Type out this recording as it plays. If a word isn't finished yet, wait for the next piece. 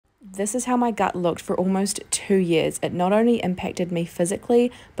This is how my gut looked for almost 2 years. It not only impacted me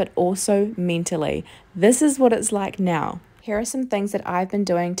physically, but also mentally. This is what it's like now. Here are some things that I've been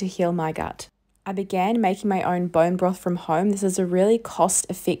doing to heal my gut. I began making my own bone broth from home. This is a really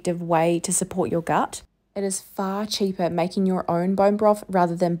cost-effective way to support your gut. It is far cheaper making your own bone broth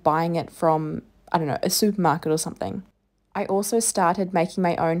rather than buying it from, I don't know, a supermarket or something. I also started making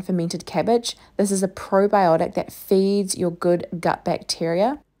my own fermented cabbage. This is a probiotic that feeds your good gut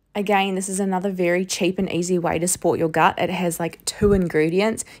bacteria. Again, this is another very cheap and easy way to support your gut. It has like 2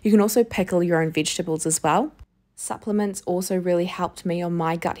 ingredients. You can also pickle your own vegetables as well. Supplements also really helped me on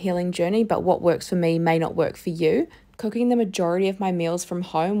my gut healing journey, but what works for me may not work for you. Cooking the majority of my meals from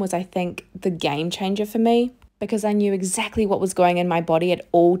home was, I think, the game changer for me because I knew exactly what was going in my body at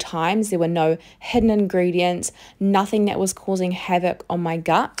all times. There were no hidden ingredients, nothing that was causing havoc on my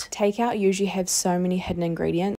gut. Takeout usually have so many hidden ingredients.